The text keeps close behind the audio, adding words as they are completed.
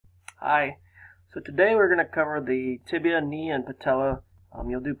Hi. So today we're going to cover the tibia, knee, and patella.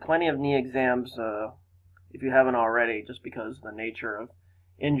 You'll do plenty of knee exams if you haven't already, just because of the nature of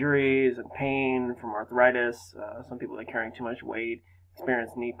injuries and pain from arthritis. Some people that are carrying too much weight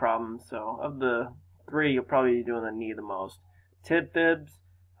experience knee problems. So of the three, you'll probably be doing the knee the most. Tib fibs,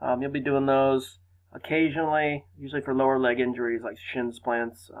 you'll be doing those occasionally, usually for lower leg injuries like shin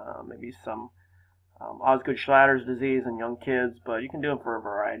splints, maybe some Osgood-Schlatter's disease in young kids, but you can do them for a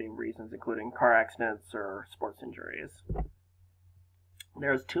variety of reasons, including car accidents or sports injuries.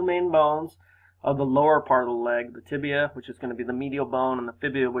 There's two main bones of the lower part of the leg, the tibia, which is going to be the medial bone, and the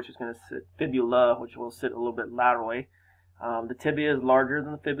fibula, which is going to sit, fibula, which will sit a little bit laterally. The tibia is larger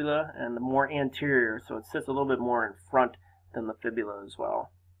than the fibula and more anterior, so it sits a little bit more in front than the fibula as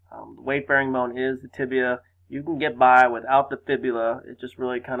well. The weight-bearing bone is the tibia. You can get by without the fibula. It just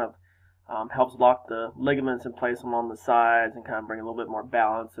really kind of helps lock the ligaments in place along the sides and kind of bring a little bit more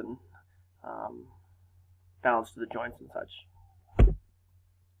balance and balance to the joints and such.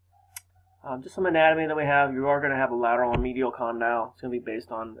 Just some anatomy that we have. You are going to have a lateral and medial condyle. It's going to be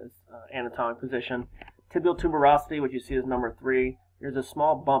based on this anatomic position. Tibial tuberosity, which you see as number 3. There's a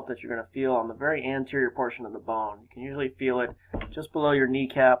small bump that you're going to feel on the very anterior portion of the bone. You can usually feel it just below your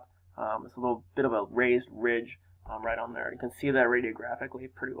kneecap. It's a little bit of a raised ridge right on there. You can see that radiographically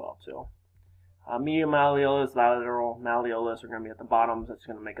pretty well too. Medial malleolus, lateral malleolus are going to be at the bottoms. That's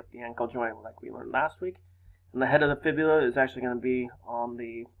going to make up the ankle joint like we learned last week. And the head of the fibula is actually going to be on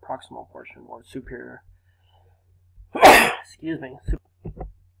the proximal portion, or superior. Excuse me.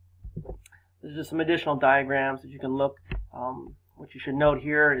 There's just some additional diagrams that you can look. What you should note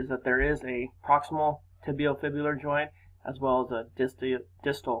here is that there is a proximal tibiofibular joint as well as a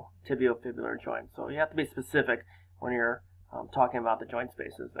distal tibiofibular joint. So you have to be specific when you're talking about the joint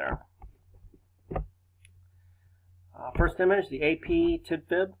spaces there. First image, the AP tib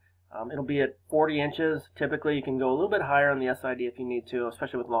fib. It'll be at 40 inches. Typically, you can go a little bit higher on the SID if you need to,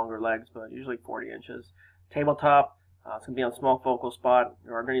 especially with longer legs, but usually 40 inches. Tabletop, it's going to be on small focal spot.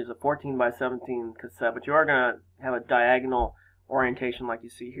 You are going to use a 14 by 17 cassette, but you are going to have a diagonal orientation like you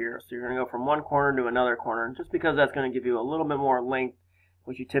see here. So you're going to go from one corner to another corner, just because that's going to give you a little bit more length,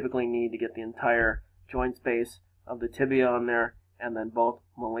 which you typically need to get the entire joint space of the tibia on there, and then both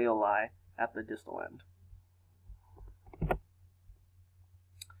malleoli at the distal end.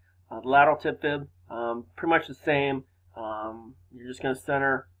 The lateral tib fib, pretty much the same. You're just going to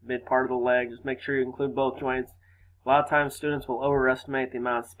center mid part of the leg. Just make sure you include both joints. A lot of times students will overestimate the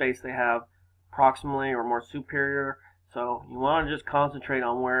amount of space they have proximally or more superior. So you want to just concentrate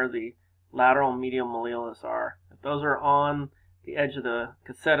on where the lateral and medial malleolus are. If those are on the edge of the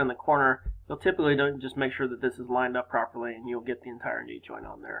cassette in the corner, you'll typically just make sure that this is lined up properly and you'll get the entire knee joint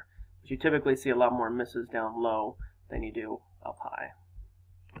on there. But you typically see a lot more misses down low than you do up high.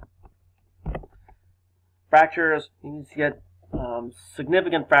 Fractures, you can get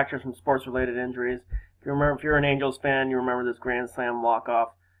significant fractures from sports-related injuries. If you're an Angels fan, you remember this grand slam walk-off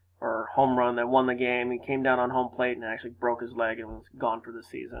or home run that won the game. He came down on home plate and actually broke his leg and was gone for the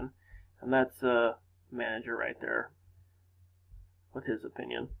season. And that's a manager right there with his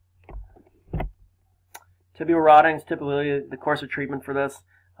opinion. Tibial rotting is typically the course of treatment for this.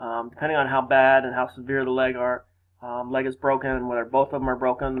 Depending on how bad and how severe the leg is broken, whether both of them are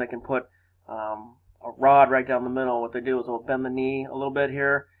broken, they can put a rod right down the middle. What they do is they'll bend the knee a little bit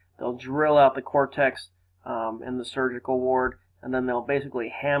here. They'll drill out the cortex in the surgical ward, and then they'll basically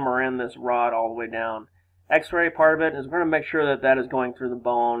hammer in this rod all the way down. X-ray part of it is we're going to make sure that that is going through the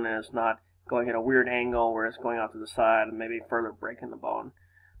bone and it's not going at a weird angle where it's going out to the side and maybe further breaking the bone.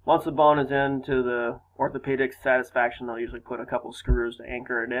 Once the bone is into the orthopedic satisfaction, they'll usually put a couple screws to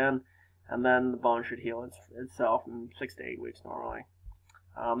anchor it in, and then the bone should heal itself in 6 to 8 weeks normally.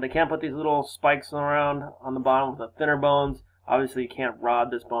 They can't put these little spikes around on the bottom with the thinner bones. Obviously, you can't rod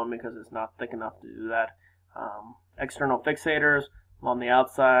this bone because it's not thick enough to do that. External fixators on the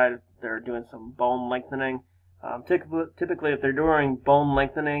outside, they're doing some bone lengthening. Typically, if they're doing bone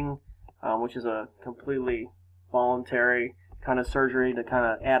lengthening, which is a completely voluntary kind of surgery to kind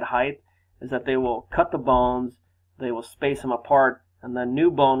of add height, is that they will cut the bones, they will space them apart, and then new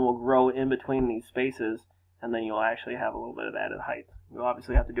bone will grow in between these spaces, and then you'll actually have a little bit of added height. You'll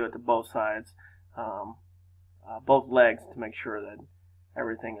obviously have to do it to both sides, both legs, to make sure that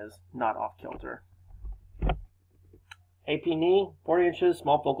everything is not off kilter. AP knee, 40 inches,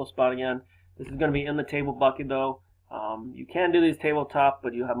 small focal spot again. This is going to be in the table bucket though. You can do these tabletop,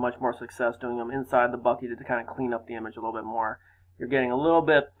 but you have much more success doing them inside the bucket to kind of clean up the image a little bit more. You're getting a little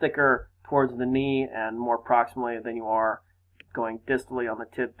bit thicker towards the knee and more proximally than you are going distally on the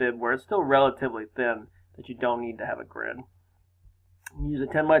tib fib, where it's still relatively thin, that you don't need to have a grid. Use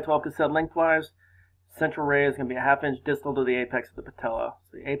a 10 by 12 cassette lengthwise. Central ray is going to be a half-inch distal to the apex of the patella.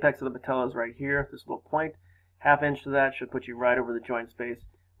 So the apex of the patella is right here, this little point. Half-inch to that should put you right over the joint space,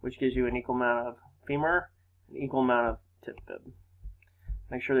 which gives you an equal amount of femur, an equal amount of tib fib.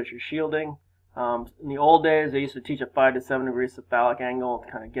 Make sure that you're shielding. In the old days, they used to teach a 5 to 7 degree cephalic angle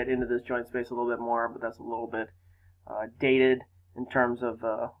to kind of get into this joint space a little bit more, but that's a little bit dated in terms of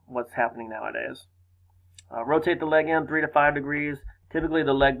what's happening nowadays. Rotate the leg in 3 to 5 degrees. Typically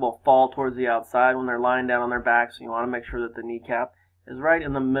the leg will fall towards the outside when they're lying down on their back, so you want to make sure that the kneecap is right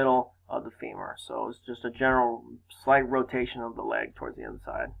in the middle of the femur. So it's just a general slight rotation of the leg towards the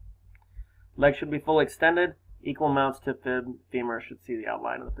inside. Leg should be fully extended. Equal amounts tib fib, femur should see the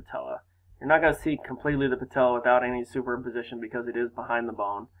outline of the patella. You're not going to see completely the patella without any superimposition because it is behind the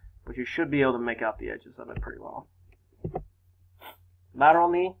bone, but you should be able to make out the edges of it pretty well. Lateral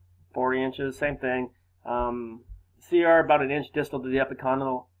knee, 40 inches, same thing. CR about an inch distal to the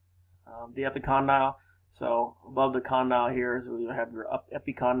epicondyle. So above the condyle here is where you have your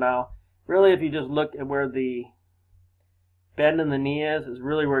epicondyle. Really, if you just look at where the bend in the knee is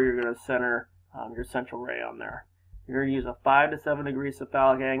really where you're going to center your central ray on there. You're going to use a 5 to 7 degree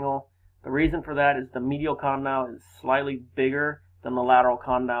cephalic angle. The reason for that is the medial condyle is slightly bigger than the lateral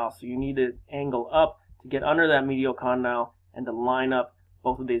condyle, so you need to angle up to get under that medial condyle and to line up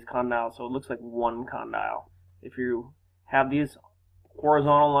both of these condyles so it looks like one condyle. If you have these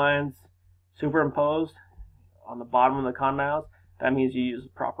horizontal lines superimposed on the bottom of the condyles, that means you use the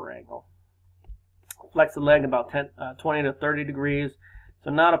proper angle. Flex the leg about 20 to 30 degrees, so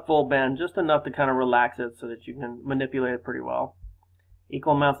not a full bend, just enough to kind of relax it so that you can manipulate it pretty well.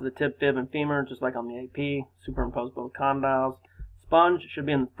 Equal amounts of the tib, fib, and femur, just like on the AP. Superimpose both condyles. Sponge should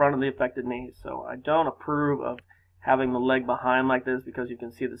be in front of the affected knee, so I don't approve of having the leg behind like this because you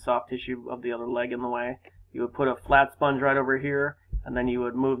can see the soft tissue of the other leg in the way. You would put a flat sponge right over here, and then you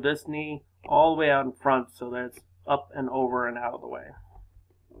would move this knee all the way out in front so that it's up and over and out of the way.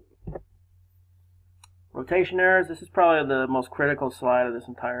 Rotation errors, this is probably the most critical slide of this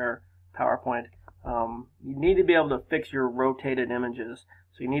entire PowerPoint. You need to be able to fix your rotated images.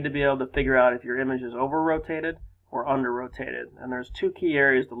 So you need to be able to figure out if your image is over-rotated or under-rotated. And there's two key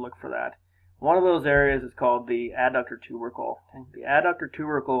areas to look for that. One of those areas is called the adductor tubercle. Okay? The adductor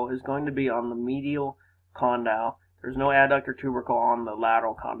tubercle is going to be on the medial condyle. There's no adductor tubercle on the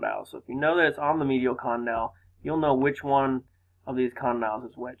lateral condyle. So if you know that it's on the medial condyle, you'll know which one of these condyles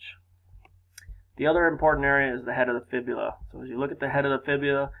is which. The other important area is the head of the fibula. So as you look at the head of the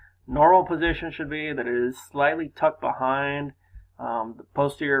fibula, normal position should be that it is slightly tucked behind the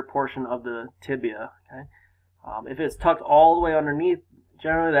posterior portion of the tibia. Okay? If it's tucked all the way underneath,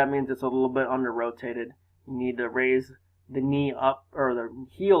 generally that means it's a little bit under-rotated. You need to raise the knee up, or the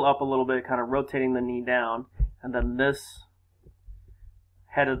heel up a little bit, kind of rotating the knee down, and then this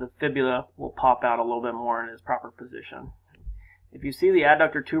head of the fibula will pop out a little bit more in its proper position. If you see the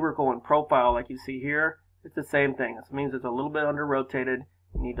adductor tubercle in profile like you see here, it's the same thing. This means it's a little bit under-rotated.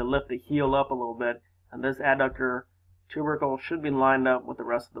 You need to lift the heel up a little bit, and this adductor tubercle should be lined up with the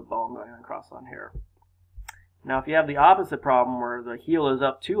rest of the bone going across on here. Now if you have the opposite problem where the heel is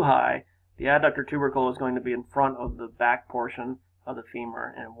up too high, the adductor tubercle is going to be in front of the back portion of the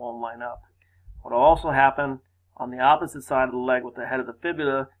femur and it won't line up. What will also happen on the opposite side of the leg with the head of the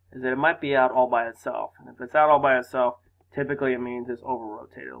fibula is that it might be out all by itself. And if it's out all by itself, typically it means it's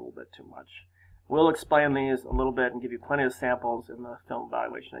over-rotated a little bit too much. We'll explain these a little bit and give you plenty of samples in the film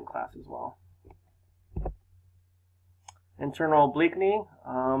evaluation in class as well. Internal oblique knee.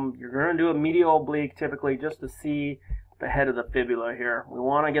 You're going to do a medial oblique typically just to see the head of the fibula here. We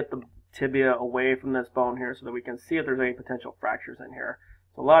want to get the tibia away from this bone here so that we can see if there's any potential fractures in here.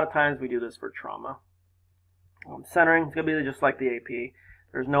 So a lot of times we do this for trauma. Centering is going to be just like the AP.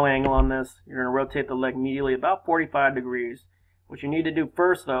 There's no angle on this. You're going to rotate the leg medially about 45 degrees. What you need to do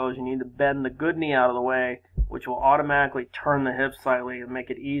first, though, is you need to bend the good knee out of the way, which will automatically turn the hip slightly and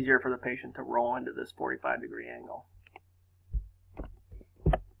make it easier for the patient to roll into this 45-degree angle.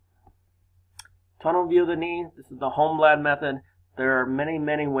 Tunnel view of the knee. This is the Holmblad method. There are many,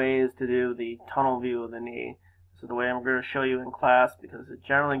 many ways to do the tunnel view of the knee. This is the way I'm going to show you in class because it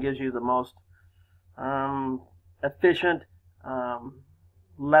generally gives you the most efficient,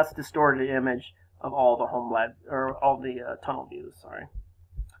 less distorted image of all the Holmblad, or all the tunnel views, sorry.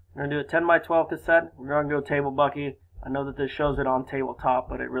 We're going to do a 10 by 12 cassette. We're going to go table bucky. I know that this shows it on tabletop,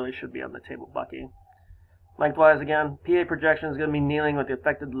 but it really should be on the table bucky. Lengthwise again, PA projection is going to be kneeling with the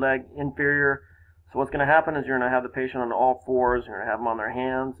affected leg inferior. So what's going to happen is you're going to have the patient on all fours. You're going to have them on their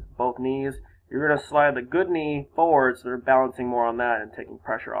hands, both knees. You're going to slide the good knee forward so they're balancing more on that and taking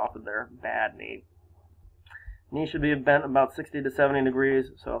pressure off of their bad knee. Knees should be bent about 60 to 70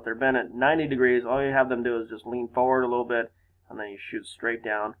 degrees. So if they're bent at 90 degrees, all you have them do is just lean forward a little bit, and then you shoot straight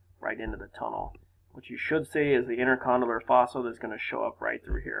down right into the tunnel. What you should see is the intercondylar fossa that's going to show up right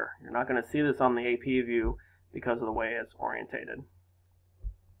through here. You're not going to see this on the AP view because of the way it's orientated.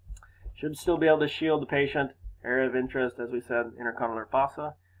 Should still be able to shield the patient. Area of interest, as we said, intercondylar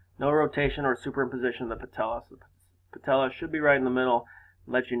fossa. No rotation or superimposition of the patella. So the patella should be right in the middle,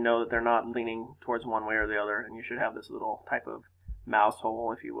 let you know that they're not leaning towards one way or the other, and you should have this little type of mouse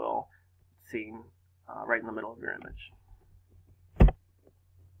hole, if you will, seen right in the middle of your image.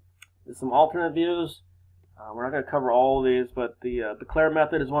 There's some alternate views. We're not going to cover all of these, but the Clare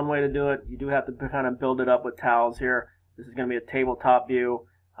method is one way to do it. You do have to kind of build it up with towels here. This is going to be a tabletop view.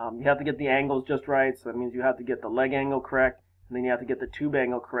 You have to get the angles just right, so that means you have to get the leg angle correct, and then you have to get the tube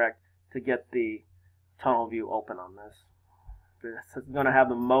angle correct to get the tunnel view open on this. This is going to have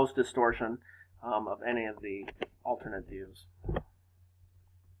the most distortion of any of the alternate views.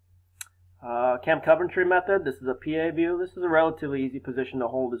 Camp Coventry method, this is a PA view. This is a relatively easy position to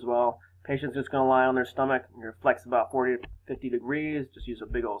hold as well. Patient's just going to lie on their stomach. You're flex about 40 to 50 degrees. Just use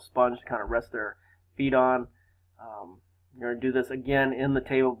a big old sponge to kind of rest their feet on. You're going to do this again in the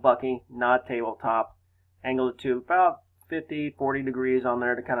table bucky, not tabletop. Angle the tube about 50, 40 degrees on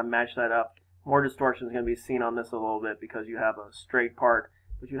there to kind of match that up. More distortion is going to be seen on this a little bit because you have a straight part,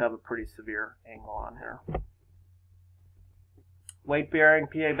 but you have a pretty severe angle on here. Weight bearing,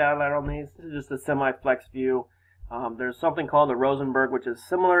 PA bilateral knees. This is just a semi-flex view. There's something called the Rosenberg, which is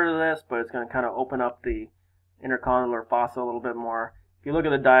similar to this, but it's going to kind of open up the intercondylar fossa a little bit more. If you look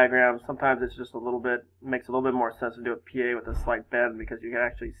at the diagram, sometimes it's just a little bit, makes a little bit more sense to do a PA with a slight bend because you can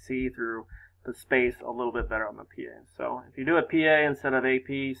actually see through the space a little bit better on the PA. So if you do a PA instead of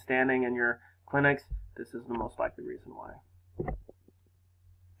AP standing in your clinics, this is the most likely reason why.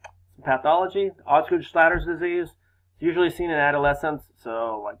 Some pathology, Osgood-Schlatter's disease. It's usually seen in adolescents,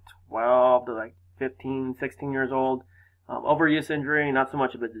 so like 12 to like 15, 16 years old. Overuse injury, not so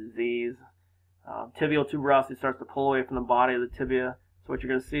much of a disease. Tibial tuberosity starts to pull away from the body of the tibia. So what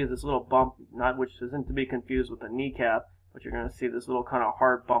you're going to see is this little bump, which isn't to be confused with the kneecap, but you're going to see this little kind of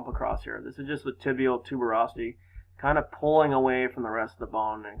hard bump across here. This is just the tibial tuberosity kind of pulling away from the rest of the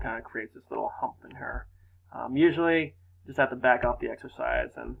bone and kind of creates this little hump in here. Usually, just have to back off the exercise,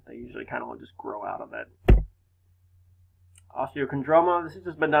 and they usually kind of will just grow out of it. Osteochondroma, this is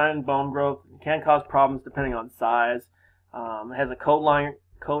just benign bone growth. It can cause problems depending on size. It has a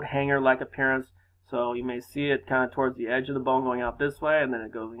coat hanger-like appearance, so you may see it kind of towards the edge of the bone going out this way, and then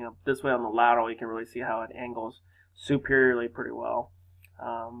it goes this way on the lateral. You can really see how it angles superiorly pretty well.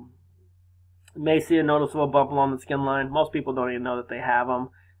 You may see a noticeable bump along the skin line. Most people don't even know that they have them.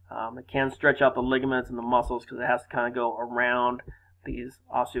 It can stretch out the ligaments and the muscles because it has to kind of go around these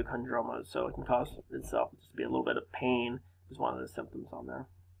osteochondromas, so it can cause itself to be a little bit of pain is one of the symptoms on there.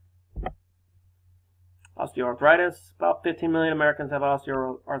 Osteoarthritis, about 15 million Americans have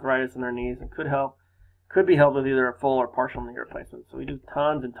osteoarthritis in their knees and could be helped with either a full or partial knee replacement. So we do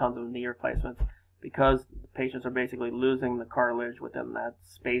tons and tons of knee replacements because the patients are basically losing the cartilage within that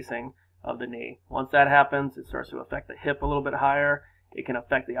spacing of the knee. Once that happens, it starts to affect the hip a little bit higher. It can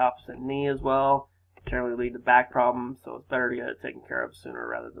affect the opposite knee as well, generally lead to back problems, so it's better to get it taken care of sooner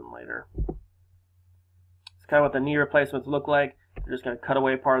rather than later. It's kind of what the knee replacements look like. You're just going to cut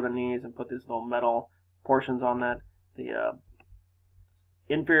away part of the knees and put these little metal portions on that. The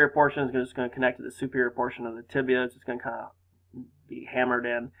inferior portion is just going to connect to the superior portion of the tibia. It's just going to kind of be hammered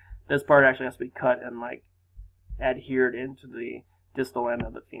in. This part actually has to be cut and like adhered into the distal end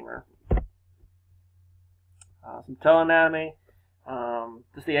of the femur. Some toe anatomy.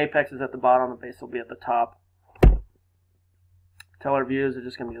 Just the apex is at the bottom, the base will be at the top. Patellar views are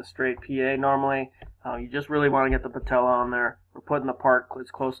just going to be a straight PA normally. You just really want to get the patella on there. We're putting the part as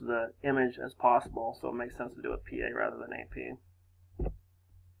close to the image as possible, so it makes sense to do a PA rather than AP.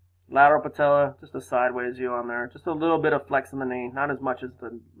 Lateral patella, just a sideways view on there. Just a little bit of flex in the knee, not as much as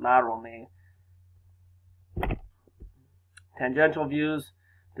the lateral knee. Tangential views.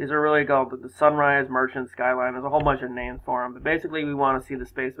 These are really called the sunrise, merchant, skyline. There's a whole bunch of names for them, but basically we want to see the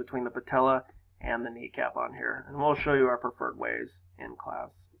space between the patella and the kneecap on here, and we'll show you our preferred ways in class.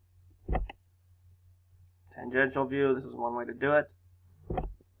 Tangential view, this is one way to do it.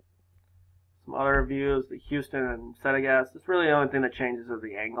 Some other views, the Houston and Setagast. It's really the only thing that changes is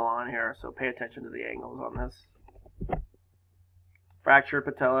the angle on here, so pay attention to the angles on this. Fractured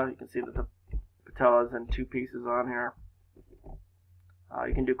patella, you can see that the patella is in two pieces on here.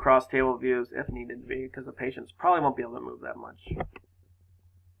 You can do cross table views if needed to be, because the patients probably won't be able to move that much.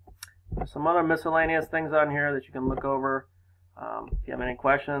 There's some other miscellaneous things on here that you can look over. If you have any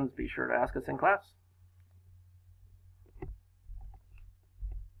questions, be sure to ask us in class.